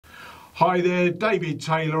Hi there, David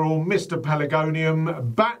Taylor or Mr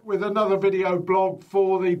Pelargonium, back with another video blog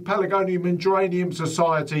for the Pelargonium and Geranium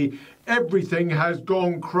Society. Everything has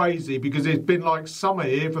gone crazy because it's been like summer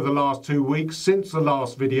here for the last 2 weeks since the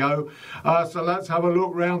last video. So let's have a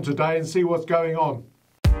look round today and see what's going on.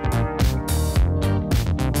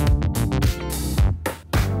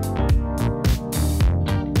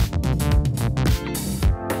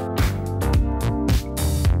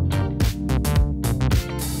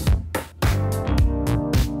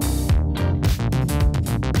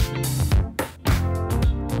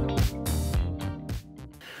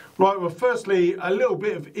 Right, well, firstly, a little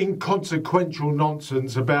bit of inconsequential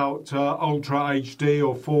nonsense about Ultra HD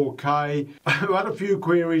or 4K. I've had a few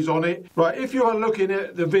queries on it. Right, if you are looking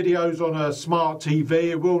at the videos on a smart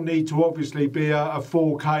TV, it will need to obviously be a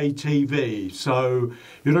 4K TV. So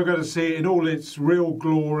you're not going to see it in all its real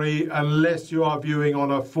glory unless you are viewing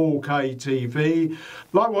on a 4K TV.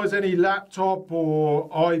 Likewise, any laptop or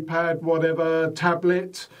iPad, whatever,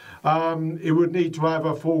 tablet, it would need to have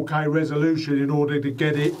a 4K resolution in order to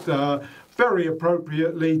get it very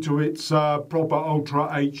appropriately to its proper Ultra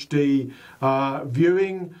HD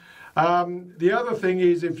viewing. The other thing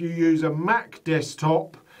is, if you use a Mac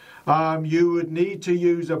desktop, you would need to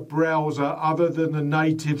use a browser other than the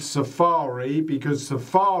native Safari, because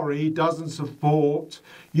Safari doesn't support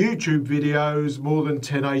YouTube videos more than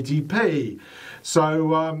 1080p.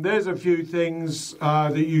 So there's a few things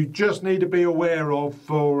that you just need to be aware of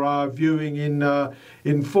for viewing in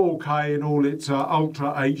 4K in all its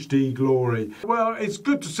Ultra HD glory. Well, it's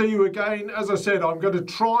good to see you again. As I said, I'm going to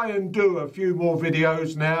try and do a few more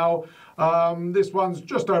videos now. This one's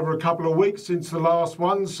just over a couple of weeks since the last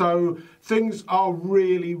one, so things are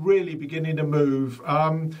really beginning to move.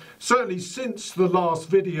 Certainly since the last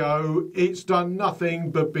video, it's done nothing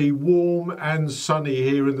but be warm and sunny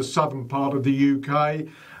here in the southern part of the UK,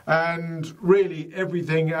 and really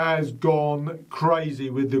everything has gone crazy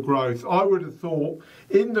with the growth. I would have thought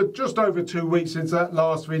in the just over 2 weeks since that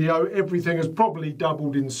last video, everything has probably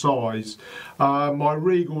doubled in size. My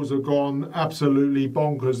regals have gone absolutely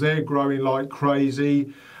bonkers. They're growing like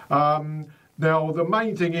crazy. Now, the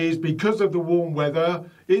main thing is, because of the warm weather,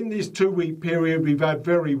 in this 2-week period, we've had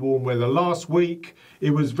very warm weather. Last week,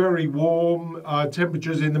 it was very warm,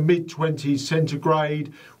 temperatures in the mid-20s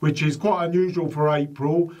centigrade, which is quite unusual for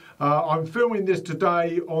April. I'm filming this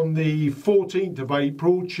today on the 14th of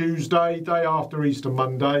April, Tuesday, day after Easter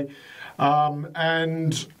Monday,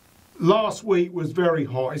 and last week was very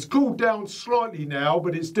hot. It's cooled down slightly now,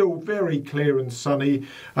 but it's still very clear and sunny.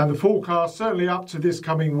 And the forecast, certainly up to this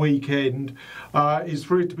coming weekend, is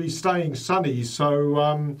for it to be staying sunny.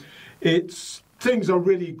 So things are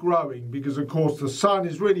really growing because, of course, the sun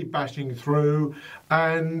is really bashing through,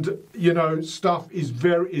 and you know, stuff is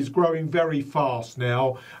growing very fast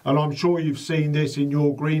now. And I'm sure you've seen this in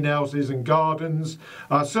your greenhouses and gardens.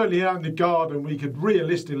 Certainly out in the garden, we could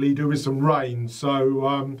realistically do with some rain. So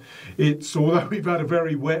although we've had a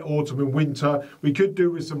very wet autumn and winter, we could do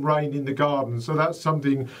with some rain in the garden. So that's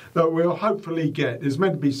something that we'll hopefully get. There's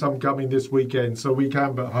meant to be some coming this weekend, so we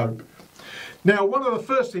can but hope. Now, one of the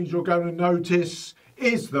first things you're going to notice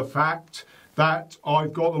is the fact that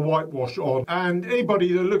I've got the whitewash on. And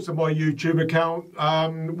anybody that looks at my YouTube account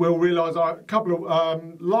will realise a couple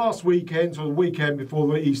of last weekend, or the weekend before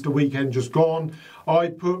the Easter weekend just gone, I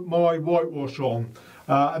put my whitewash on.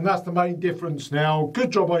 And that's the main difference now.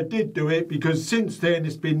 Good job I did do it, because since then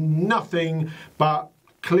it's been nothing but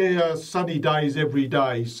clear sunny days every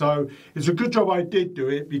day. So it's a good job I did do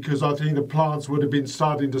it, because I think the plants would have been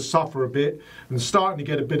starting to suffer a bit and starting to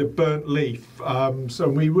get a bit of burnt leaf. So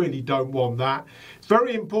we really don't want that. It's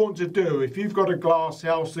very important to do. If you've got a glass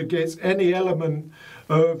house that gets any element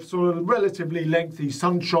of sort of relatively lengthy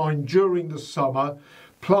sunshine during the summer,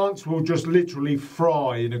 plants will just literally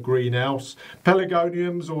fry in a greenhouse.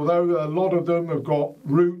 Pelargoniums, although a lot of them have got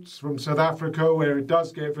roots from South Africa where it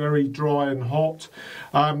does get very dry and hot,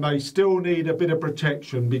 they still need a bit of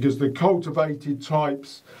protection, because the cultivated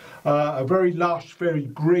types are very lush, very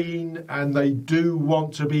green, and they do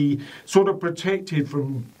want to be sort of protected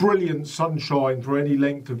from brilliant sunshine for any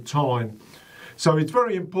length of time. So it's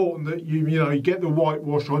very important that you get the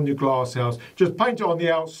whitewash on your glass house. Just paint it on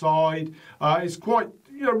the outside. It's quite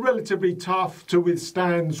relatively tough to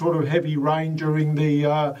withstand sort of heavy rain during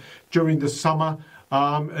the summer,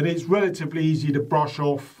 and it's relatively easy to brush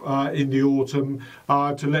off in the autumn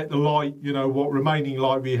to let the light, what remaining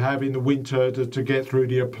light we have in the winter, to get through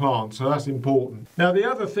to your plants. So that's important. Now, the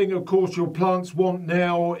other thing, of course, your plants want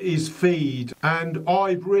now is feed, and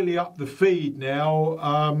I've really upped the feed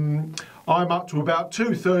now. I'm up to about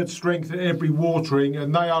 2/3 strength at every watering,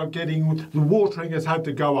 and they are getting, the watering has had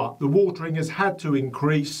to go up. The watering has had to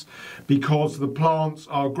increase because the plants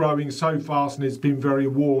are growing so fast and it's been very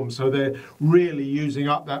warm, so they're really using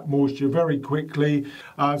up that moisture very quickly.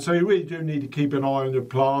 So you really do need to keep an eye on your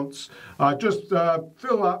plants. Just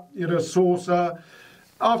fill up your saucer.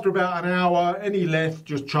 After about an hour, any left,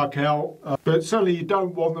 just chuck out. But certainly you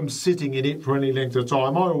don't want them sitting in it for any length of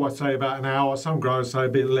time. I always say about an hour. Some growers say a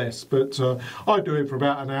bit less, but I do it for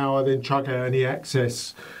about an hour, then chuck out any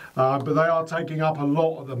excess. But they are taking up a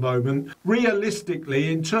lot at the moment.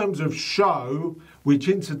 Realistically, in terms of show, which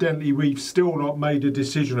incidentally we've still not made a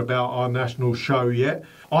decision about our national show yet,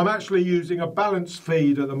 I'm actually using a balanced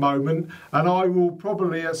feed at the moment, and I will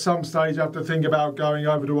probably at some stage have to think about going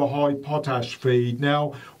over to a high potash feed.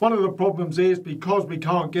 Now, one of the problems is because we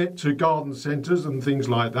can't get to garden centres and things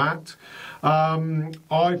like that,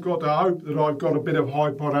 I've got to hope that I've got a bit of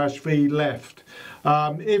high potash feed left.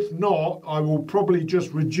 If not, I will probably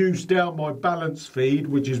just reduce down my balanced feed,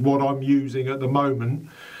 which is what I'm using at the moment,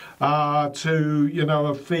 to, you know,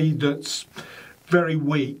 a feed that's very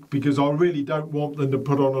weak, because I really don't want them to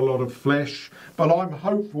put on a lot of flesh. But I'm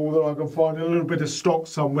hopeful that I can find a little bit of stock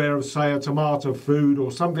somewhere of, say, a tomato food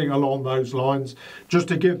or something along those lines, just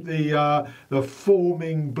to give the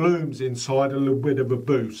forming blooms inside a little bit of a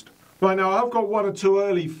boost. Right, now I've got 1 or 2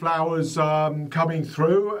 early flowers coming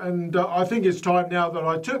through, and I think it's time now that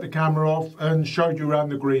I took the camera off and showed you around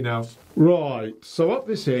the greenhouse. Right, so up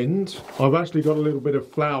this end I've actually got a little bit of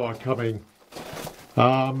flower coming.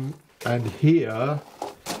 And here,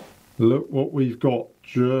 look what we've got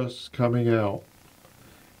just coming out.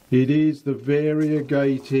 It is the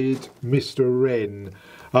variegated Mr Wren.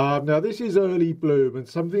 Now this is early bloom, and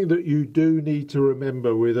something that you do need to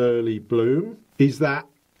remember with early bloom is that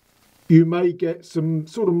you may get some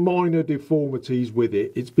sort of minor deformities with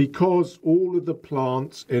it. It's because all of the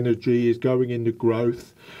plant's energy is going into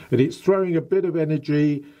growth, and it's throwing a bit of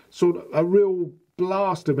energy, sort of a real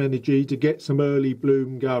blast of energy to get some early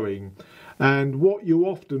bloom going. And what you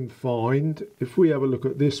often find, if we have a look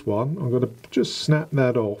at this one, I'm going to just snap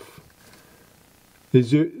that off,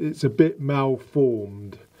 is it's a bit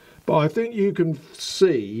malformed. But I think you can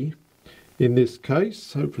see in this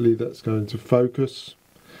case, hopefully that's going to focus,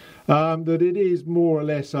 that it is more or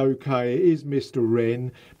less okay. It is Mr Wren,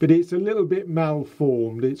 but it's a little bit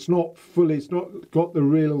malformed. It's not full, it's not got the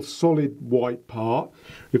real solid white part.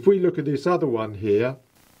 If we look at this other one here,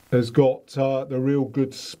 has got the real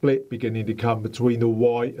good split beginning to come between the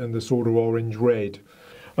white and the sort of orange red.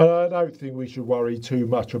 I don't think we should worry too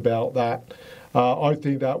much about that. I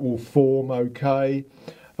think that will form okay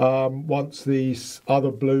once these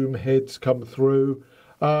other bloom heads come through,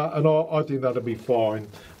 and I think that'll be fine.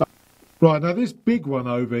 Right, now this big one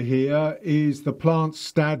over here is the plant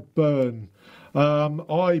Stad Burn.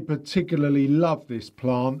 I particularly love this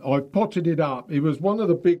plant. I potted it up. It was one of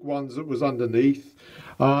the big ones that was underneath,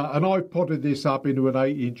 and I potted this up into an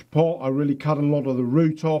 8-inch pot. I really cut a lot of the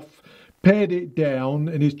root off, pared it down,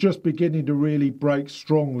 and it's just beginning to really break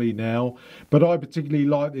strongly now. But I particularly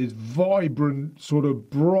like this vibrant, sort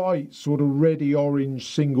of bright, sort of reddy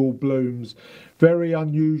orange single blooms. Very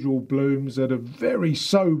unusual blooms that are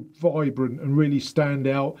so vibrant and really stand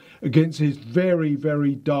out against his very,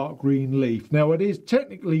 very dark green leaf. Now it is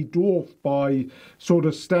technically dwarfed by sort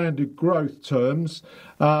of standard growth terms,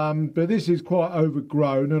 but this is quite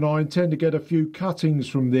overgrown, and I intend to get a few cuttings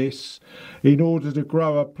from this in order to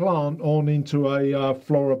grow a plant on into a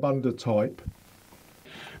floribunda type.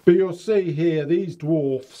 But you'll see here these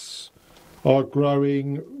dwarfs are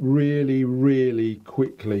growing really, really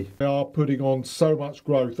quickly. They are putting on so much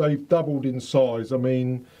growth. They've doubled in size. I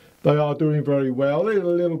mean, they are doing very well. There's a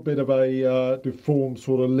little bit of a deformed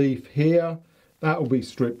sort of leaf here. That will be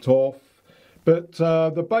stripped off. But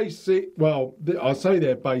the basic, well, I say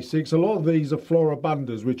they're basics. A lot of these are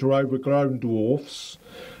floribundas, which are overgrown dwarfs,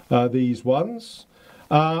 these ones.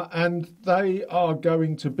 And they are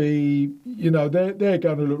going to be, you know, they're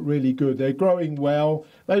going to look really good. They're growing well.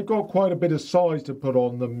 They've got quite a bit of size to put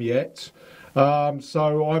on them yet.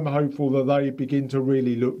 So I'm hopeful that they begin to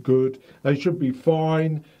really look good. They should be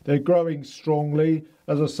fine. They're growing strongly.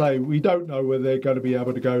 As I say, we don't know whether they're going to be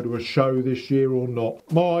able to go to a show this year or not.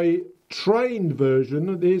 My trained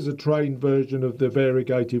version, there's a trained version of the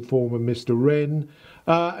variegated form of Mr Wren,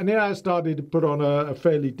 and it has started to put on a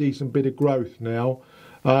fairly decent bit of growth now.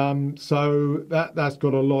 So that's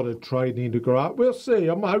got a lot of training to grow up. We'll see.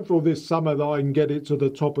 I'm hopeful this summer that I can get it to the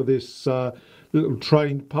top of this little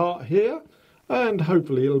trained part here, and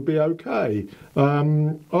hopefully it'll be okay.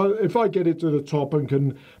 If I get it to the top and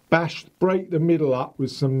can break the middle up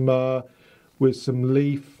with some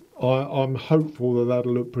leaf, I'm hopeful that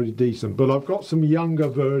that'll look pretty decent. But I've got some younger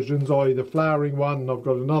versions, i.e. the flowering one, and I've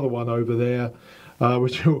got another one over there,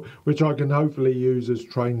 which I can hopefully use as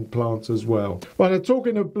trained plants as well. Well, now,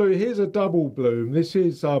 talking of bloom, here's a double bloom. This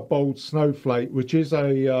is Bold Snowflake, which is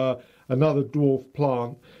another dwarf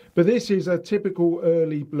plant. But this is a typical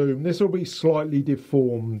early bloom. This will be slightly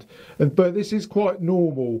deformed, but this is quite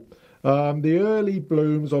normal. The early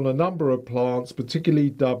blooms on a number of plants, particularly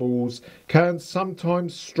doubles, can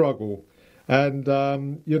sometimes struggle, and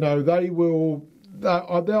they'll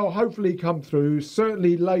hopefully come through.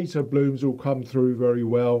 Certainly later blooms will come through very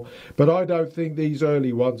well, but I don't think these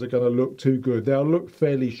early ones are going to look too good. They'll look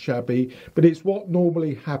fairly shabby, but it's what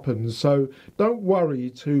normally happens, so don't worry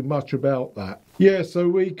too much about that. Yeah, so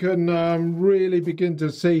we can really begin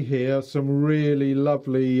to see here some really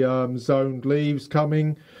lovely zoned leaves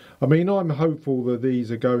coming. I mean, I'm hopeful that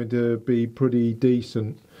these are going to be pretty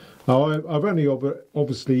decent. I've only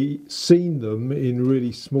obviously seen them in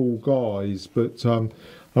really small guys, but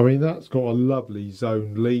I mean, that's got a lovely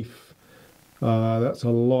zoned leaf. That's a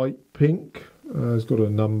light pink. It's got a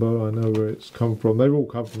number. I know where it's come from. They've all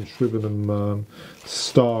come from Shrivenham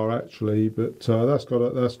Star, actually, but that's got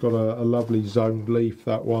a lovely zoned leaf,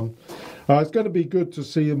 that one. It's going to be good to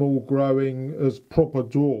see them all growing as proper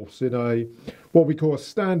dwarfs in what we call a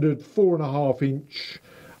standard 4.5 inch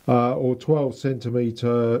or 12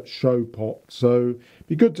 centimetre show pot. So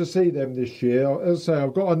be good to see them this year. As I say,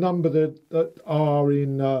 I've got a number that are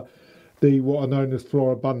in what are known as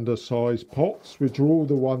floribunda size pots, which are all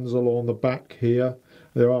the ones along the back here.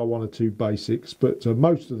 There are one or two basics, but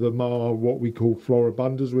most of them are what we call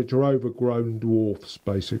floribundas, which are overgrown dwarfs,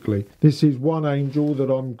 basically. This is one angel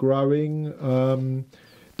that I'm growing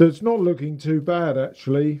that's not looking too bad,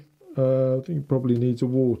 actually. I think it probably needs a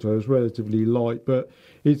water. It's relatively light, but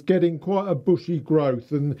it's getting quite a bushy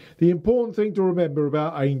growth. And the important thing to remember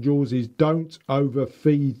about angels is don't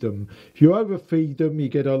overfeed them. If you overfeed them, you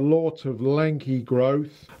get a lot of lanky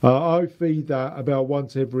growth. I feed that about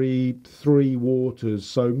once every 3 waters,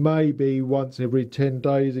 so maybe once every 10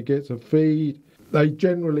 days it gets a feed.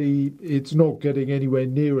 It's not getting anywhere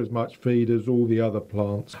near as much feed as all the other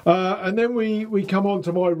plants. And then we come on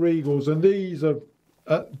to my regals, and these are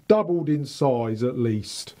doubled in size, at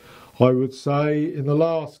least, I would say, in the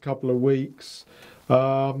last couple of weeks.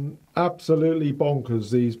 Absolutely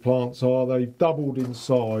bonkers, these plants are. They've doubled in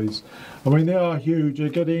size. I mean, they are huge. They're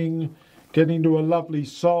getting to a lovely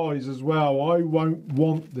size as well. I won't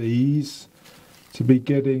want these to be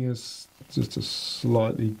getting just a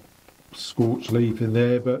slightly scorched leaf in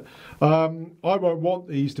there, but I won't want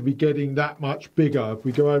these to be getting that much bigger. If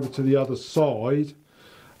we go over to the other side,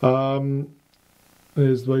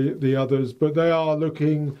 there's the others, but they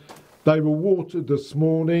were watered this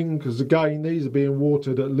morning, because again, these are being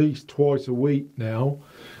watered at least twice a week now.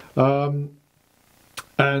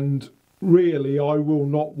 And really, I will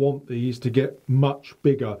not want these to get much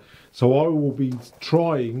bigger. So I will be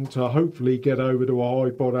trying to hopefully get over to a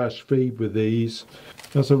high potash feed with these.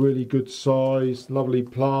 That's a really good size, lovely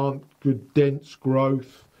plant, good dense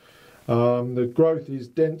growth. The growth is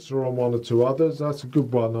denser on one or two others. That's a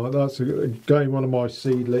good one. That's again one of my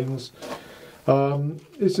seedlings.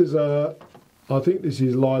 This is I think this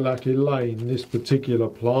is Lilac Elaine, this particular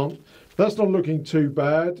plant. That's not looking too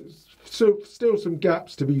bad. Still some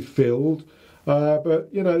gaps to be filled, but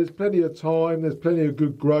you know, there's plenty of time. There's plenty of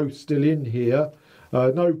good growth still in here.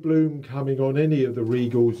 No bloom coming on any of the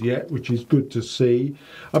regals yet, which is good to see.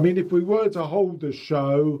 I mean, if we were to hold the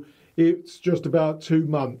show, it's just about 2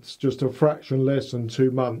 months, just a fraction less than 2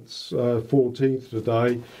 months, 14th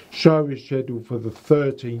today. Show is scheduled for the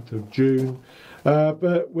 13th of June.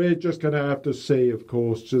 But we're just going to have to see, of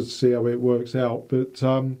course, just see how it works out. But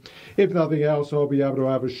if nothing else, I'll be able to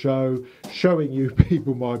have a show showing you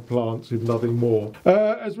people my plants, if nothing more.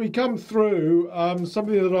 As we come through,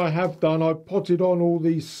 something that I have done, I've potted on all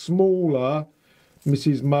these smaller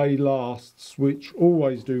Mrs May lasts, which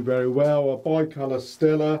always do very well. A bicolour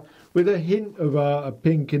Stella with a hint of a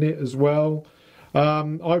pink in it as well.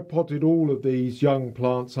 I've potted all of these young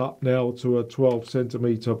plants up now to a 12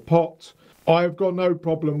 centimetre pot. I've got no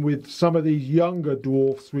problem with some of these younger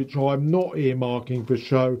dwarfs, which I'm not earmarking for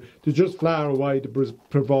show, to just flower away to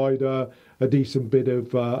provide a decent bit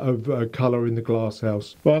of colour in the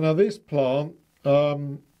glasshouse. Right, now this plant,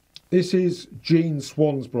 this is Jean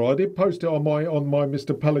Swansborough. I did post it on my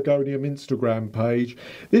Mr Pelargonium Instagram page.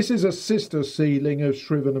 This is a sister seedling of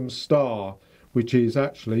Shrivenham Star, which is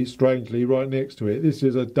actually, strangely, right next to it. This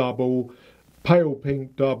is a double, pale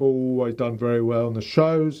pink double, always done very well in the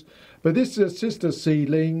shows. But this is a sister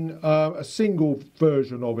seedling, a single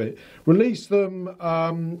version of it. Released them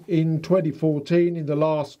in 2014 in the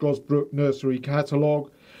last Gosbrook Nursery catalogue.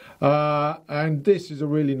 And this is a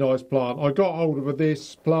really nice plant. I got hold of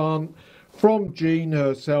this plant from Jean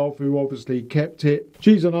herself, who obviously kept it.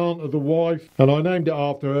 She's an aunt of the wife, and I named it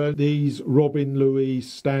after her, these Robin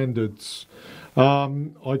Louise standards.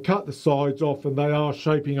 I cut the sides off and they are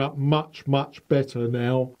shaping up much better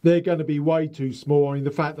now. They're going to be way too small. I mean,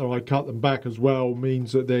 the fact that I cut them back as well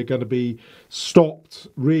means that they're going to be stopped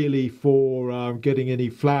really for getting any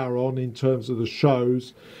flower on in terms of the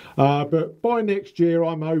shows. But by next year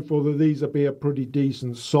I'm hopeful that these will be a pretty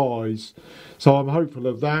decent size, so I'm hopeful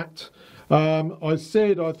of that. I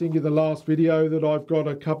said, I think in the last video, that I've got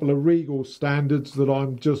a couple of Regal standards that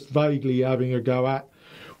I'm just vaguely having a go at.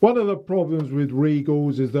 One of the problems with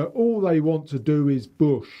Regals is that all they want to do is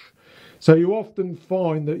bush. So you often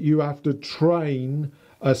find that you have to train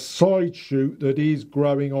a side shoot that is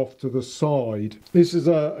growing off to the side. This is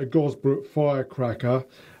a Gosbrook firecracker,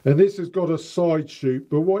 and this has got a side shoot,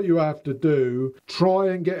 but what you have to do, try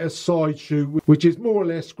and get a side shoot which is more or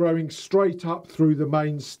less growing straight up through the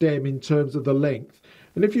main stem in terms of the length.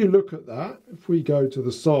 And if you look at that, if we go to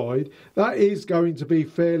the side, that is going to be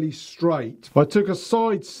fairly straight. I took a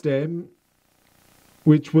side stem,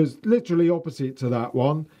 which was literally opposite to that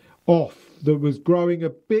one, off, that was growing a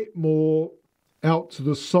bit more out to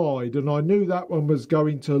the side, and I knew that one was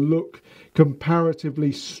going to look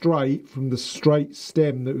comparatively straight from the straight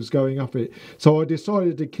stem that was going up it. So I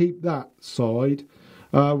decided to keep that side,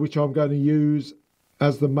 which I'm going to use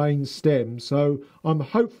as the main stem, so I'm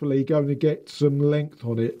hopefully going to get some length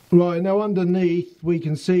on it. Right, now underneath we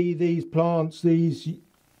can see these plants, these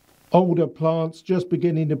older plants just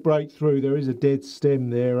beginning to break through. There is a dead stem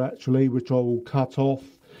there actually, which I will cut off.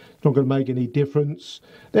 It's not going to make any difference.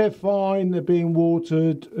 They're fine, they're being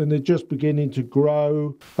watered and they're just beginning to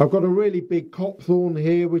grow. I've got a really big copthorn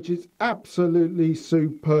here, which is absolutely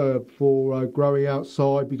superb for growing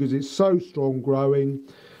outside because it's so strong growing.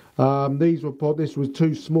 This was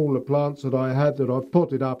two smaller plants that I had that I've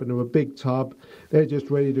potted up into a big tub. They're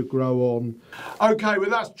just ready to grow on. Okay,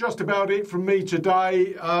 well that's just about it from me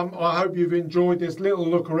today. I hope you've enjoyed this little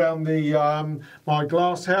look around the my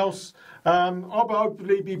glass house. I'll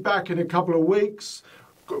hopefully be back in a couple of weeks.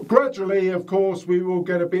 Gradually, of course, we will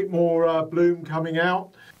get a bit more bloom coming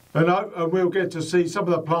out, and we'll get to see some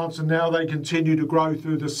of the plants, and now they continue to grow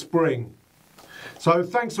through the spring. So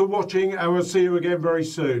thanks for watching, and we'll see you again very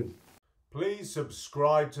soon. Please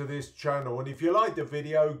subscribe to this channel, and if you like the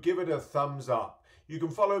video, give it a thumbs up. You can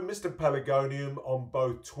follow Mr Pelargonium on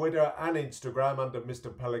both Twitter and Instagram under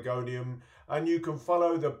Mr Pelargonium, and you can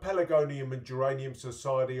follow the Pelargonium and Geranium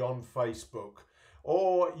Society on Facebook.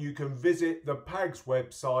 Or you can visit the PAGS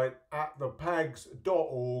website at thepags.org.uk.